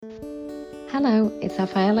Hello, it's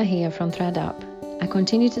Rafaela here from ThreadUp. I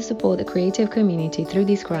continue to support the creative community through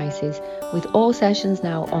this crisis, with all sessions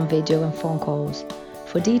now on video and phone calls.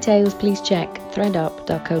 For details, please check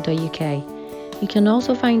threadup.co.uk. You can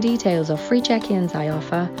also find details of free check-ins I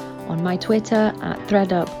offer on my Twitter at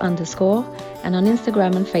threadup_, and on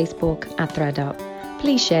Instagram and Facebook at threadup.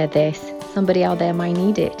 Please share this. Somebody out there might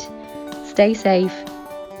need it. Stay safe,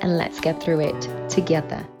 and let's get through it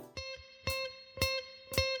together.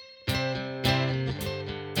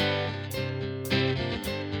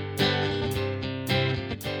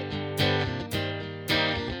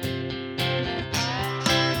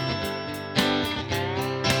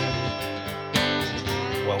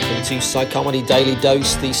 Welcome to Psychomedy Daily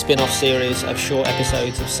Dose, the spin-off series of short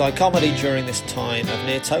episodes of psychomedy during this time of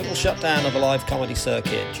near total shutdown of the live comedy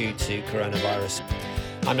circuit due to coronavirus.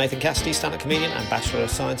 I'm Nathan Cassidy, stand-up comedian and Bachelor of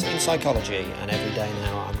Science in Psychology, and every day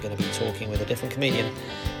now I'm going to be talking with a different comedian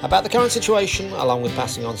about the current situation, along with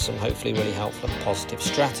passing on some hopefully really helpful and positive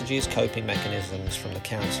strategies, coping mechanisms from the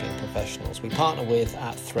counselling professionals we partner with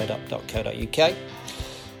at threadup.co.uk.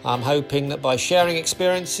 I'm hoping that by sharing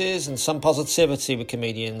experiences and some positivity with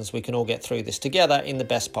comedians, we can all get through this together in the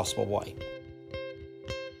best possible way.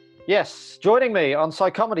 Yes, joining me on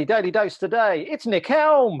Psychomedy Daily Dose today, it's Nick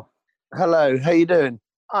Helm. Hello, how you doing?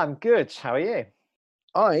 I'm good. How are you?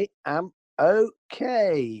 I am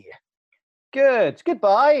okay. Good.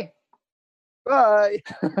 Goodbye. Bye.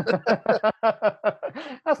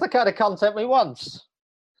 That's the kind of content we want.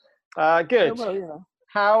 Good. Well, you know.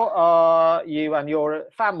 How are you and your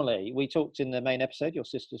family? We talked in the main episode. Your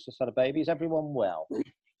sister's just had a baby. Is everyone well?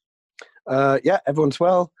 Yeah, everyone's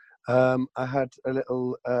well. I had a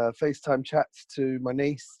little FaceTime chat to my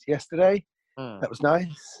niece yesterday. That was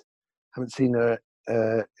nice. Haven't seen her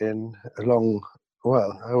in a long,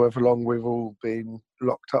 however long we've all been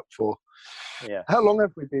locked up for. Yeah. How long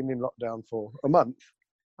have we been in lockdown for? A month?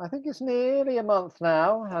 I think it's nearly a month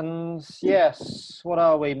now. And yes, what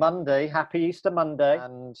are we? Monday. Happy Easter Monday.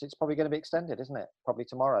 And it's probably going to be extended, isn't it? Probably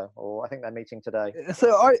tomorrow. Or I think they're meeting today.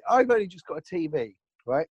 So I've only just got a TV,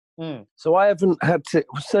 right? So I haven't had to.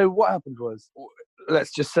 So what happened was,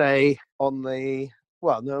 let's just say on the,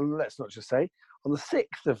 let's not just say, on the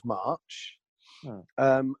 6th of March,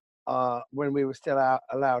 when we were still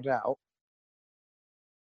allowed out,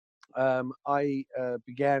 I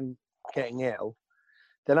began getting ill.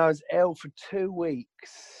 Then I was ill for 2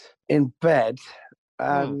 weeks in bed,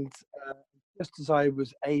 and just as I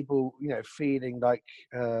was able, feeling like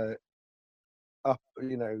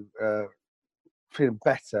feeling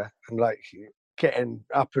better and like getting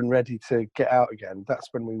up and ready to get out again, that's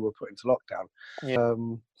when we were put into lockdown. Yeah.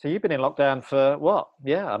 So you've been in lockdown for what?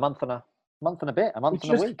 Yeah, a month and a bit, a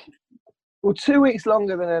week. Well, 2 weeks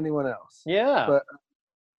longer than anyone else. Yeah.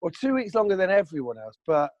 Or 2 weeks longer than everyone else.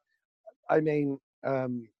 But I mean,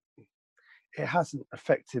 it hasn't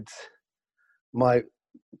affected my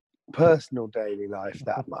personal daily life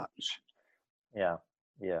that much. Yeah.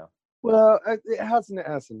 Well, it hasn't.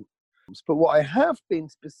 But what I have been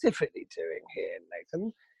specifically doing here,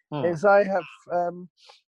 Nathan, is I have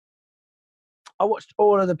I watched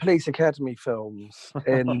all of the Police Academy films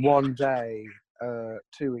in one day 2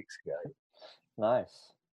 weeks ago.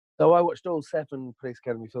 Nice. So I watched all 7 Police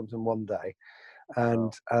Academy films in one day,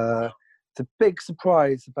 and the big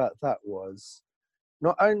surprise about that was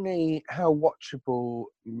not only how watchable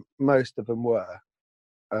most of them were,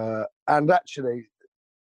 and actually,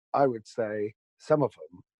 I would say some of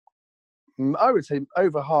them. I would say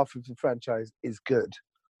over half of the franchise is good.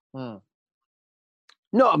 Not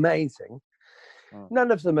amazing.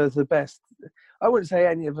 None of them are the best. I wouldn't say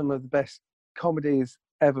any of them are the best comedies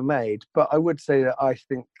ever made, but I would say that I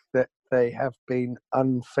think that they have been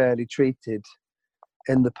unfairly treated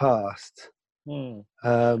in the past.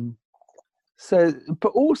 So,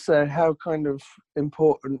 but also how kind of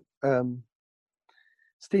important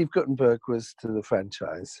Steve Guttenberg was to the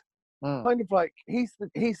franchise. Kind of like he's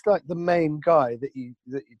like the main guy that you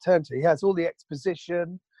turn to. He has all the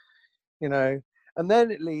exposition, and then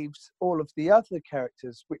it leaves all of the other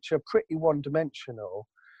characters, which are pretty one-dimensional.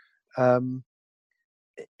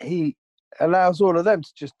 He allows all of them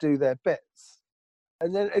to just do their bits,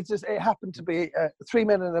 and then it happened to be 3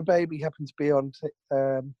 Men and a Baby happened to be on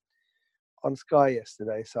Sky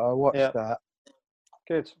yesterday, so I watched that.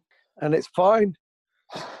 Good, and it's fine.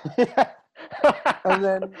 And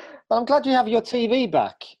then I'm glad you have your TV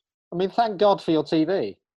back. I mean, thank God for your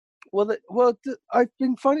TV. Well, I've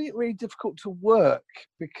been finding it really difficult to work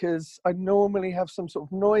because I normally have some sort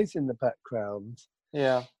of noise in the background.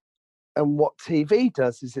 Yeah. And what TV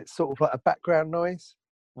does is it's sort of like a background noise.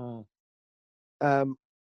 And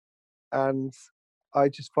I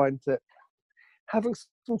just find that having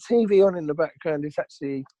some TV on in the background is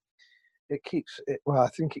actually, it keeps it. Well, I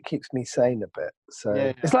think it keeps me sane a bit. So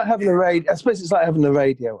Yeah. it's like having a radio. I suppose it's like having the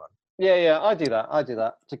radio on. Yeah, I do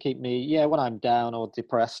that to keep me, when I'm down or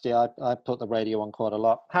depressed, I put the radio on quite a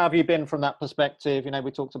lot. How have you been from that perspective? You know, we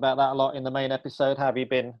talked about that a lot in the main episode. How have you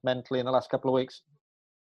been mentally in the last couple of weeks?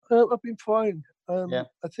 I've been fine. Yeah.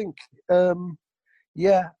 I think, I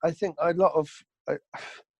think a lot of,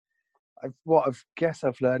 I've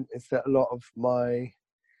learned is that a lot of my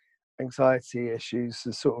anxiety issues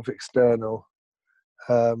are sort of external.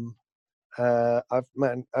 I've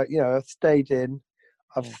stayed in.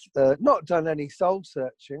 I've not done any soul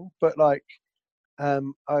searching, but like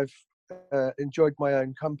I've enjoyed my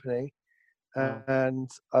own company,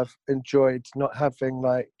 and I've enjoyed not having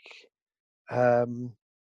like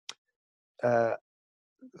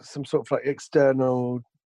some sort of like external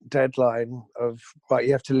deadline of, right,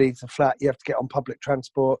 you have to leave the flat, you have to get on public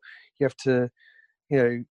transport, you have to,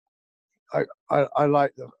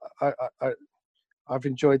 I've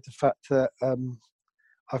enjoyed the fact that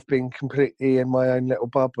I've been completely in my own little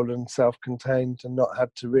bubble and self-contained and not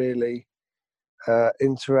had to really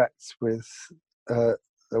interact with the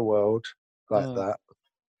world like that.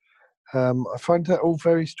 I find that all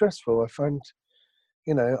very stressful. I find,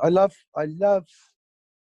 I love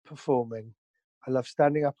performing. I love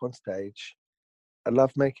standing up on stage. I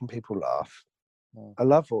love making people laugh. I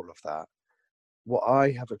love all of that. What I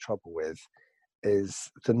have a trouble with is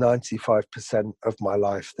the 95% of my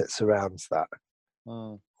life that surrounds that,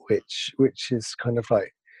 which is kind of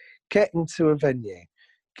like getting to a venue,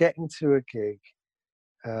 getting to a gig,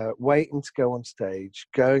 waiting to go on stage,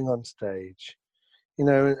 going on stage,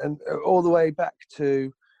 and all the way back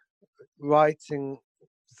to writing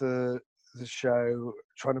the show,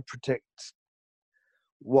 trying to predict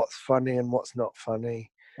what's funny and what's not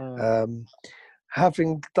funny,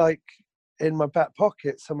 having like in my back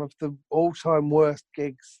pocket some of the all-time worst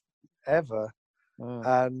gigs ever,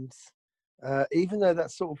 and even though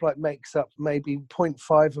that sort of like makes up maybe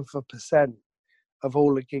 0.5% of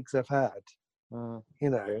all the gigs I've had,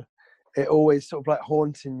 it always sort of like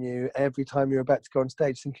haunting you every time you're about to go on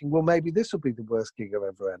stage, thinking, well, maybe this will be the worst gig I've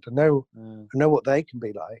ever had. I know what they can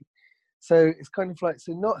be like. So it's kind of like,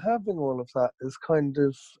 so not having all of that is kind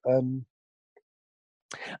of,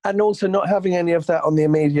 and also not having any of that on the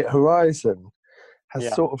immediate horizon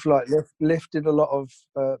has sort of like lifted a lot of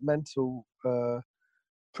mental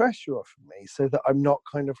pressure off of me, so that I'm not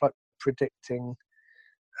kind of like predicting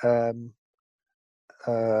my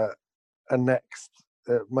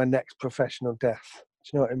next professional death. Do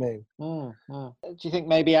you know what I mean? Do you think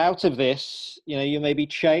maybe out of this, you maybe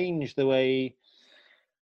change the way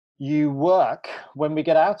you work when we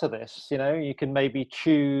get out of this? You can maybe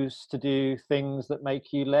choose to do things that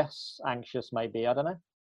make you less anxious, maybe. I don't know.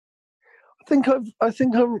 I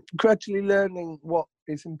think I'm gradually learning what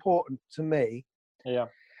is important to me. Yeah.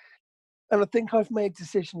 And I think I've made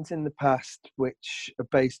decisions in the past which are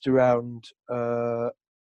based around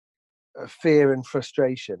fear and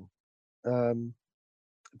frustration,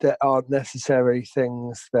 that aren't necessarily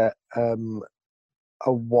things that are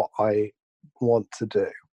what I want to do.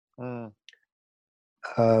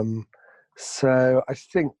 So I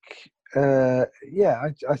think, I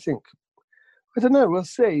think, I don't know, we'll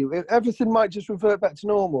see. Everything might just revert back to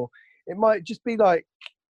normal. It might just be like,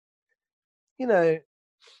 you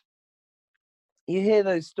hear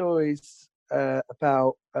those stories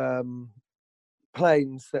about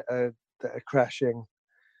planes that are crashing,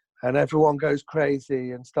 and everyone goes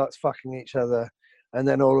crazy and starts fucking each other, and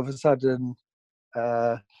then all of a sudden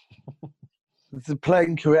the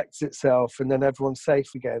plane corrects itself, and then everyone's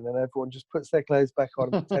safe again, and everyone just puts their clothes back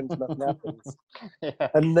on and pretends nothing happens.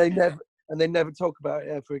 And they never talk about it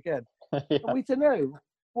ever again. And we don't know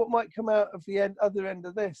what might come out of the other end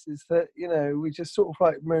of this. Is that we just sort of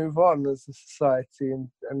like move on as a society and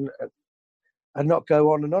not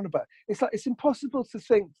go on and on about it. It's like it's impossible to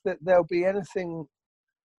think that there'll be anything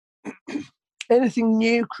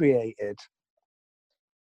new created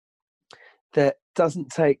that doesn't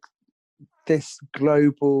take this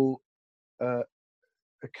global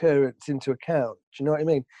occurrence into account. Do you know what I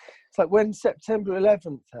mean? It's like when September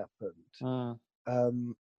 11th happened,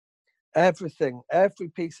 every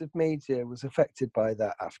piece of media was affected by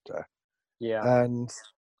that after. Yeah. And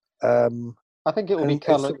I think it will be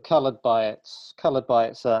coloured by it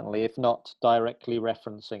certainly, if not directly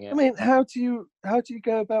referencing it. I mean, how do you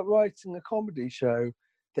go about writing a comedy show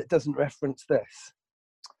that doesn't reference this?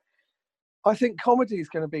 I think comedy is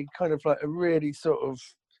going to be kind of like a really sort of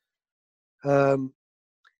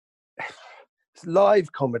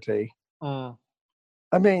live comedy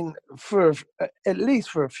I mean, at least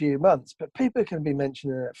for a few months, but people can be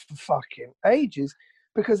mentioning it for fucking ages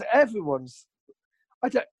because everyone's. I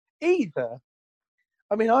don't either.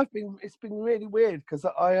 I mean, It's been really weird because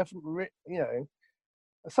I haven't,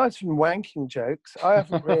 aside from wanking jokes, I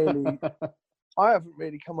haven't really. I haven't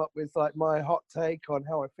really come up with like my hot take on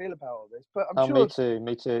how I feel about all this, but I'm Oh, sure.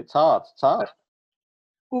 me too. It's hard. It's hard.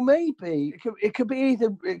 Well, maybe it could be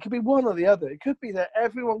either. It could be one or the other. It could be that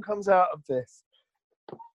everyone comes out of this,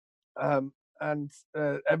 and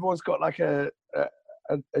everyone's got like a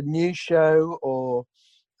new show, or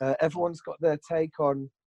everyone's got their take on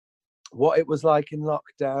what it was like in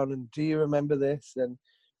lockdown, and do you remember this? And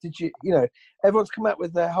did you, everyone's come out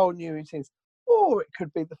with their whole new routines. Or it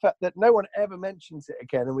could be the fact that no one ever mentions it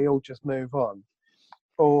again, and we all just move on.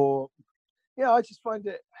 Or I just find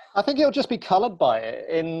it. I think it'll just be coloured by it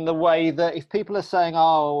in the way that if people are saying,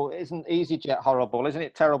 "Oh, isn't EasyJet horrible? Isn't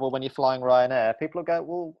it terrible when you're flying Ryanair?" People will go,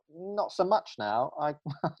 "Well, not so much now.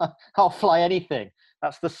 I'll fly anything."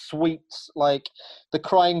 That's the sweet, like the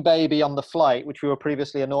crying baby on the flight, which we were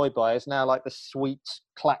previously annoyed by, is now like the sweet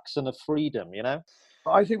klaxon of freedom.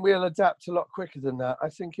 I think we'll adapt a lot quicker than that. I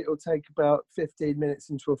think it'll take about 15 minutes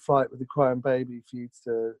into a flight with a crying baby for you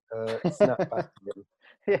to snap back again.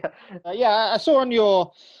 Yeah. I saw on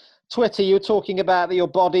your Twitter you were talking about that your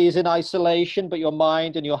body is in isolation, but your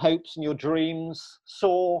mind and your hopes and your dreams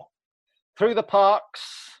soar through the parks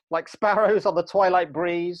like sparrows on the twilight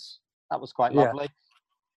breeze. That was quite lovely.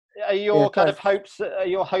 Are your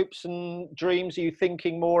hopes and dreams? Are you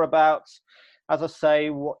thinking more about, as I say,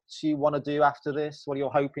 what you want to do after this? What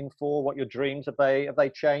you're hoping for? What your dreams have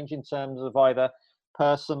they changed in terms of either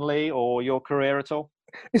personally or your career at all?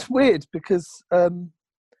 It's weird because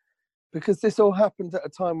this all happened at a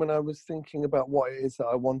time when I was thinking about what it is that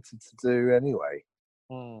I wanted to do anyway.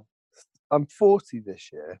 I'm 40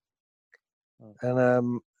 this year, and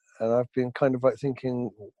I've been kind of like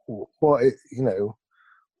thinking, what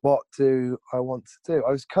do I want to do?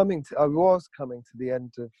 I was coming to the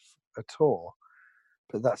end of a tour,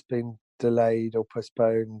 but that's been delayed or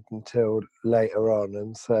postponed until later on,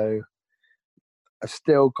 and so I've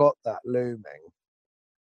still got that looming.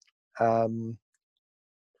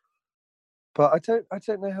 But I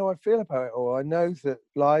don't know how I feel about it all. I know that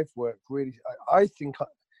live work really. I think.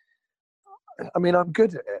 I mean, I'm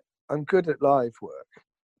good at it. I'm good at live work,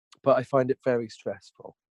 but I find it very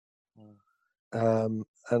stressful.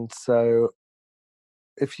 And so,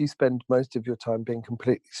 if you spend most of your time being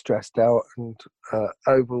completely stressed out and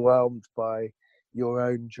overwhelmed by your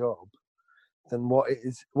own job, then what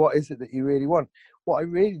is it that you really want? What I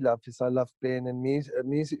really love is I love being in a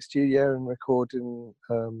music studio and recording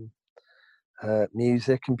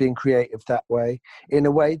music and being creative that way, in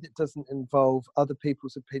a way that doesn't involve other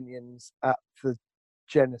people's opinions at the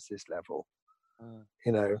genesis level.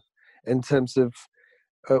 In terms of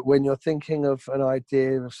when you're thinking of an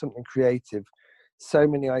idea of something creative, so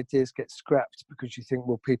many ideas get scrapped because you think,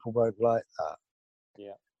 well, people won't like that.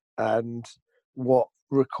 And what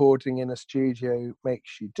recording in a studio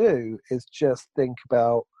makes you do is just think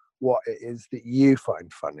about what it is that you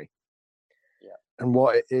find funny. And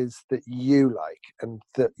what it is that you like and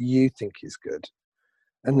that you think is good.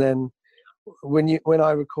 And then when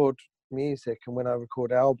I record music and when I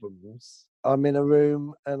record albums, I'm in a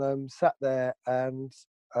room and I'm sat there and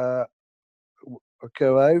I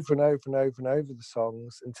go over and over and over and over the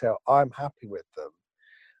songs until I'm happy with them.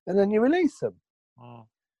 And then you release them.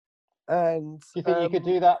 And do you think you could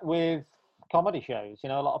do that with comedy shows? A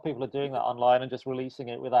lot of people are doing that online and just releasing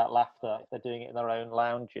it without laughter. If they're doing it in their own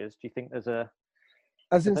lounges, do you think there's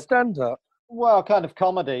as in stand-up? Well, kind of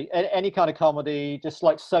comedy, any kind of comedy, just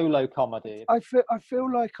like solo comedy. I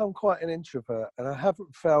feel like I'm quite an introvert, and I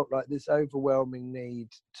haven't felt like this overwhelming need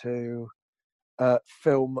to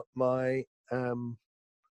film my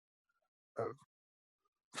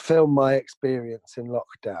experience in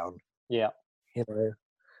lockdown. And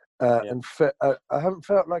I haven't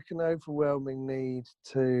felt like an overwhelming need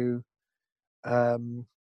to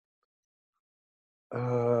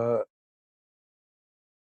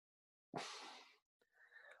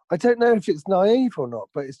I don't know if it's naive or not,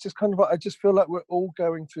 but it's just kind of like, I just feel like we're all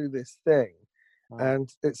going through this thing,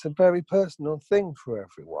 and it's a very personal thing for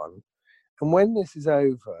everyone. And when this is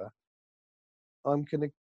over, I'm going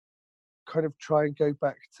to kind of try and go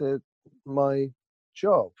back to my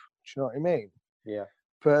job. Do you know what I mean? Yeah.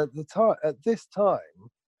 But at this time,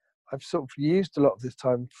 I've sort of used a lot of this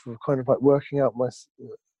time for kind of like working out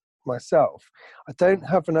myself. I don't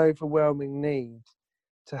have an overwhelming need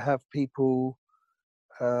to have people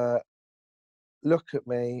look at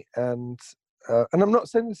me, and I'm not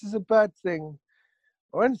saying this is a bad thing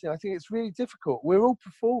or anything. I think it's really difficult. We're all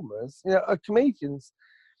performers, you know, comedians.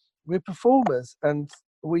 We're performers, and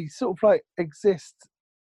we sort of like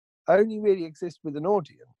only really exist with an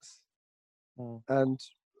audience. And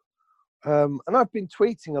I've been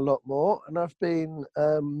tweeting a lot more, and I've been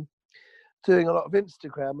doing a lot of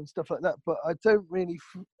Instagram and stuff like that. But I don't really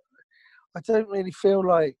feel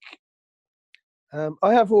like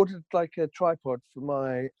I have ordered like a tripod for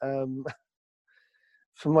my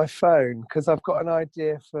phone, because I've got an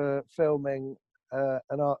idea for filming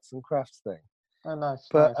an arts and crafts thing. Oh, nice.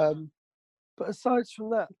 But but aside from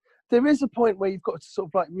that, there is a point where you've got to sort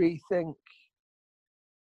of like rethink.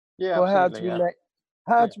 Yeah, Well, absolutely.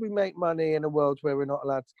 how do we make money in a world where we're not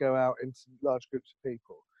allowed to go out into large groups of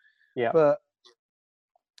people? Yeah. But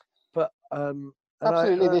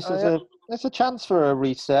absolutely, there's a chance for a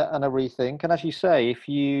reset and a rethink. And as you say, if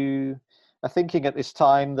you are thinking at this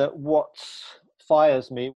time that what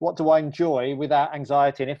fires me, what do I enjoy without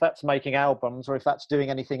anxiety, and if that's making albums or if that's doing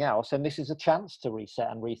anything else, and this is a chance to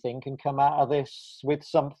reset and rethink and come out of this with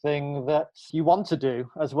something that you want to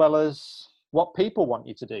do as well as what people want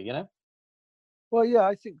you to do, you know? Well, yeah,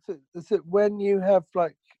 I think that when you have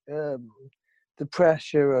like the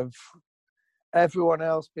pressure of everyone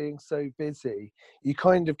else being so busy, you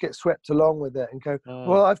kind of get swept along with it and go,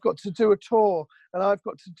 well, I've got to do a tour, and I've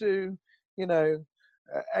got to do, you know,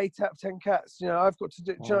 8 out of 10 cats, you know, I've got to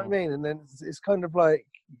do, do you know what I mean? And then it's kind of like,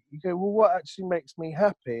 you go, well, what actually makes me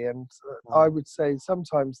happy? And I would say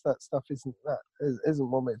sometimes that stuff isn't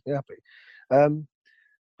what makes me happy.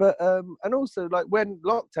 But and also, like, when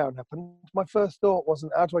lockdown happened, my first thought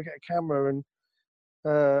wasn't, how do I get a camera and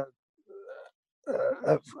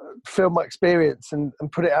film my experience and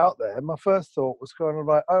put it out there. My first thought was kind of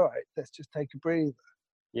like, all right, let's just take a breather.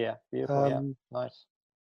 Yeah, beautiful. Yeah, nice.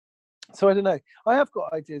 So I don't know. I have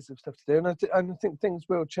got ideas of stuff to do, and I think things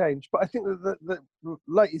will change. But I think that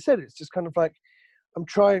like you said, it's just kind of like I'm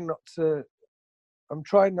trying not to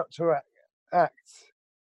act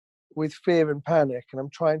with fear and panic, and I'm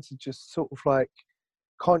trying to just sort of like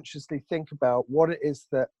consciously think about what it is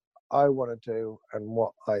that I want to do and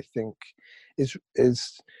what I think is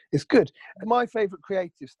good. And my favorite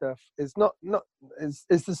creative stuff is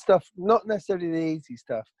is the stuff, not necessarily the easy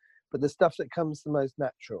stuff, but the stuff that comes the most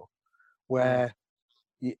natural, where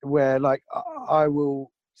like I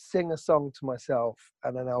will sing a song to myself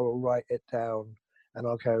and then I will write it down and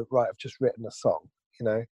I'll go, right, I've just written a song, you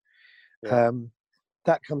know.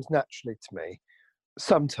 That comes naturally to me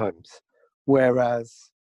sometimes, whereas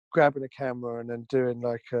grabbing a camera and then doing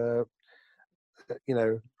like a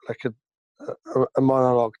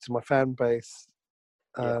monologue to my fan base,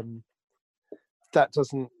 that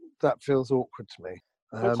feels awkward to me.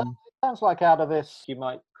 It sounds like out of this you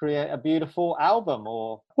might create a beautiful album,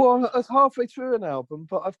 or well, I was halfway through an album,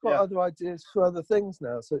 but I've got other ideas for other things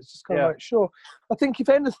now, so it's just kind of like, sure. I think if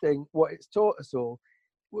anything, what it's taught us all,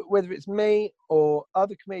 whether it's me or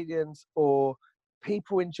other comedians or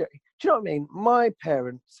people in do you know what I mean? My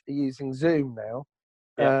parents are using Zoom now,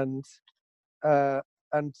 and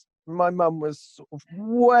my mum was sort of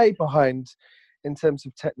way behind in terms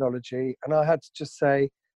of technology, and I had to just say,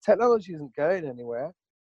 technology isn't going anywhere.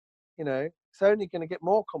 You know, it's only going to get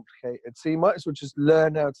more complicated. So you might as well just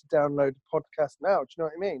learn how to download a podcast now. Do you know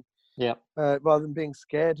what I mean? Yeah. Rather than being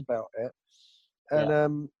scared about it.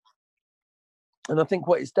 And I think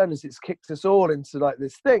what it's done is it's kicked us all into like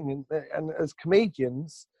this thing. And as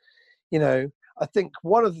comedians, you know, I think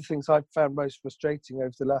one of the things I've found most frustrating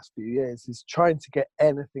over the last few years is trying to get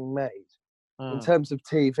anything made in terms of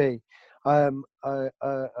TV. I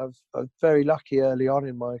was very lucky early on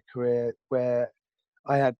in my career where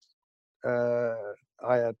I had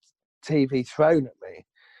TV thrown at me,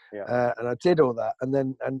 and I did all that, and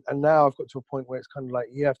then and now I've got to a point where it's kind of like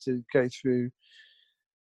you have to go through,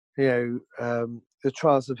 you know, the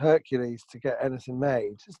trials of Hercules to get anything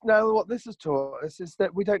made. Now what this has taught us is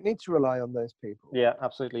that we don't need to rely on those people. Yeah,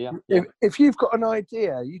 absolutely. Yeah. If you've got an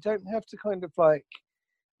idea, you don't have to kind of like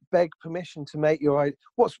beg permission to make your idea.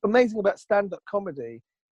 What's amazing about stand-up comedy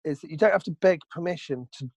is that you don't have to beg permission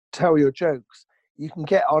to tell your jokes. You can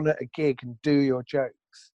get on at a gig and do your jokes.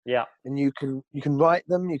 Yeah. And you can write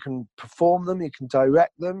them, you can perform them, you can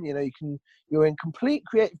direct them. You know, you're in complete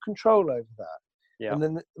creative control over that. Yeah. And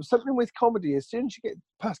then something with comedy, as soon as you get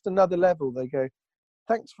past another level, they go,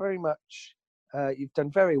 "Thanks very much. You've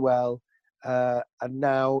done very well, and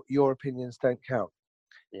now your opinions don't count."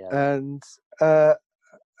 Yeah. And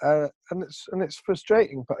it's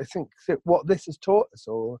frustrating, but I think that what this has taught us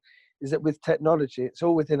all is that with technology, it's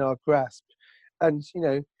all within our grasp. And you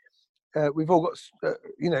know, we've all got,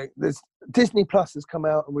 you know, there's Disney Plus has come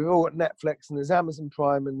out, and we've all got Netflix, and there's Amazon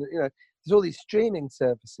Prime, and you know, there's all these streaming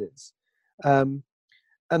services,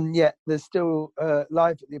 and yet there's still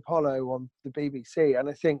Live at the Apollo on the BBC. And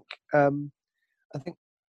I think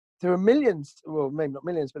there are millions, well, maybe not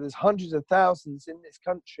millions, but there's hundreds of thousands in this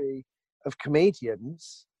country of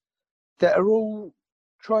comedians that are all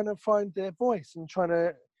trying to find their voice and trying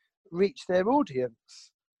to reach their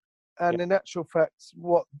audience. And in actual fact,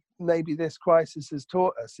 what maybe this crisis has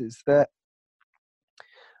taught us is that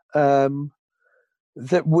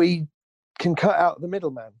that we can cut out the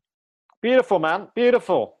middleman. Beautiful, man.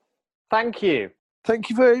 Beautiful. Thank you. Thank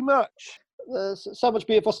you very much. There's so much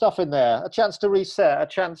beautiful stuff in there. A chance to reset, a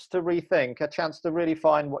chance to rethink, a chance to really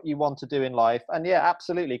find what you want to do in life. And yeah,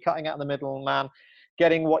 absolutely, cutting out the middleman,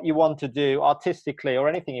 getting what you want to do artistically or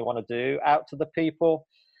anything you want to do out to the people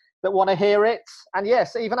that want to hear it. And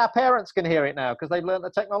yes, even our parents can hear it now because they've learned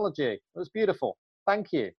the technology. It was beautiful.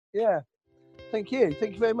 Thank you. Yeah. Thank you.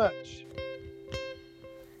 Thank you very much.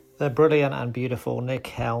 The brilliant and beautiful Nick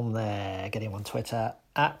Helm there. Get him on Twitter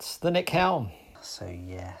at the Nick Helm. So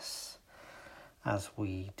yes, as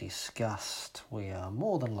we discussed, we are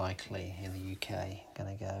more than likely in the UK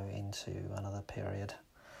going to go into another period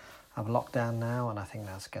of lockdown now, and I think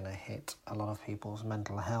that's going to hit a lot of people's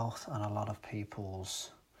mental health and a lot of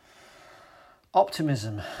people's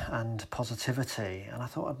optimism and positivity. And I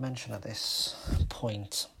thought I'd mention at this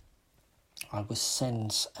point, I was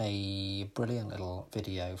sent a brilliant little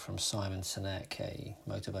video from Simon Sinek, a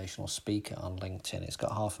motivational speaker on LinkedIn. It's got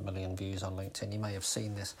 500,000 views on LinkedIn. You may have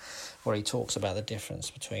seen this, where he talks about the difference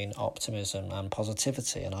between optimism and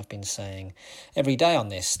positivity. And I've been saying every day on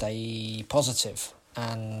this, stay positive.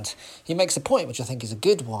 And he makes a point, which I think is a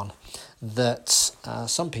good one, that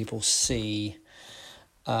some people see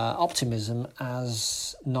optimism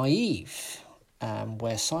as naive.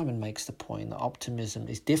 Where Simon makes the point that optimism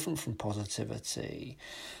is different from positivity.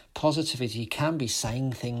 Positivity can be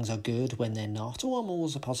saying things are good when they're not. Oh, I'm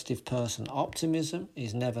always a positive person. Optimism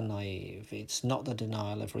is never naive. It's not the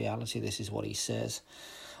denial of reality. This is what he says.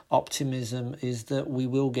 Optimism is that we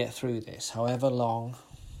will get through this, however long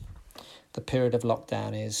the period of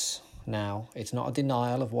lockdown is now. It's not a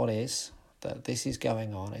denial of what is, that this is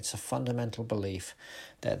going on. It's a fundamental belief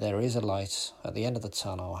that there is a light at the end of the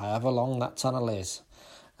tunnel, however long that tunnel is,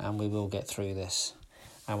 and we will get through this,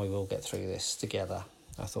 and we will get through this together.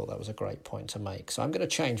 I thought that was a great point to make. So I'm going to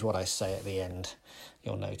change what I say at the end.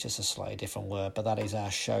 You'll notice a slightly different word, but that is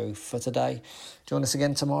our show for today. Join us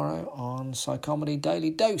again tomorrow on Psychomedy Daily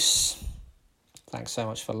Dose. Thanks so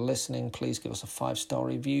much for listening. Please give us a 5-star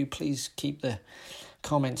review. Please keep the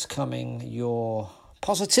comments coming. Your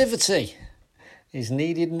positivity is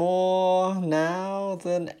needed more now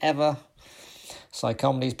than ever.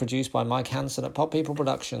 Psychomedy is produced by Mike Hansen at Pod People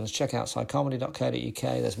Productions. Check out psychomedy.co.uk.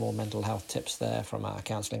 There's more mental health tips there from our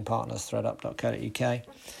counselling partners, threadup.co.uk.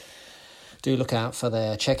 Do look out for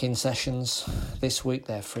their check-in sessions this week.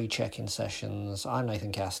 They're free check-in sessions. I'm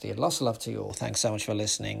Nathan Cassidy. Lots of love to you all. Thanks so much for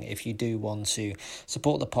listening. If you do want to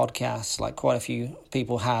support the podcast, like quite a few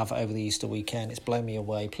people have over the Easter weekend, it's blown me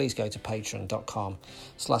away. Please go to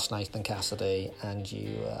patreon.com/Nathan Cassidy and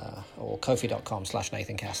or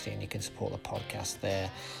kofi.com/Nathan Cassidy, and you can support the podcast there.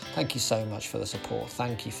 Thank you so much for the support.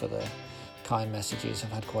 Thank you for the kind messages.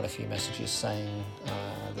 I've had quite a few messages saying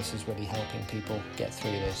this is really helping people get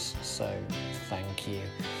through this, so thank you.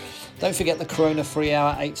 Don't forget the Corona free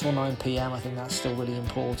hour, 8 till 9 p.m. I think that's still really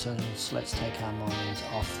important. Let's take our minds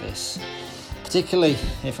off this, particularly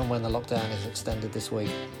if and when the lockdown is extended this week.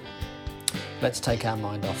 Let's take our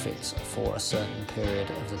mind off it for a certain period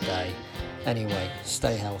of the day. Anyway,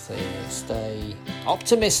 stay healthy, stay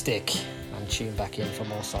optimistic, and tune back in for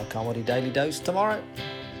more Psychomedy Daily Dose tomorrow.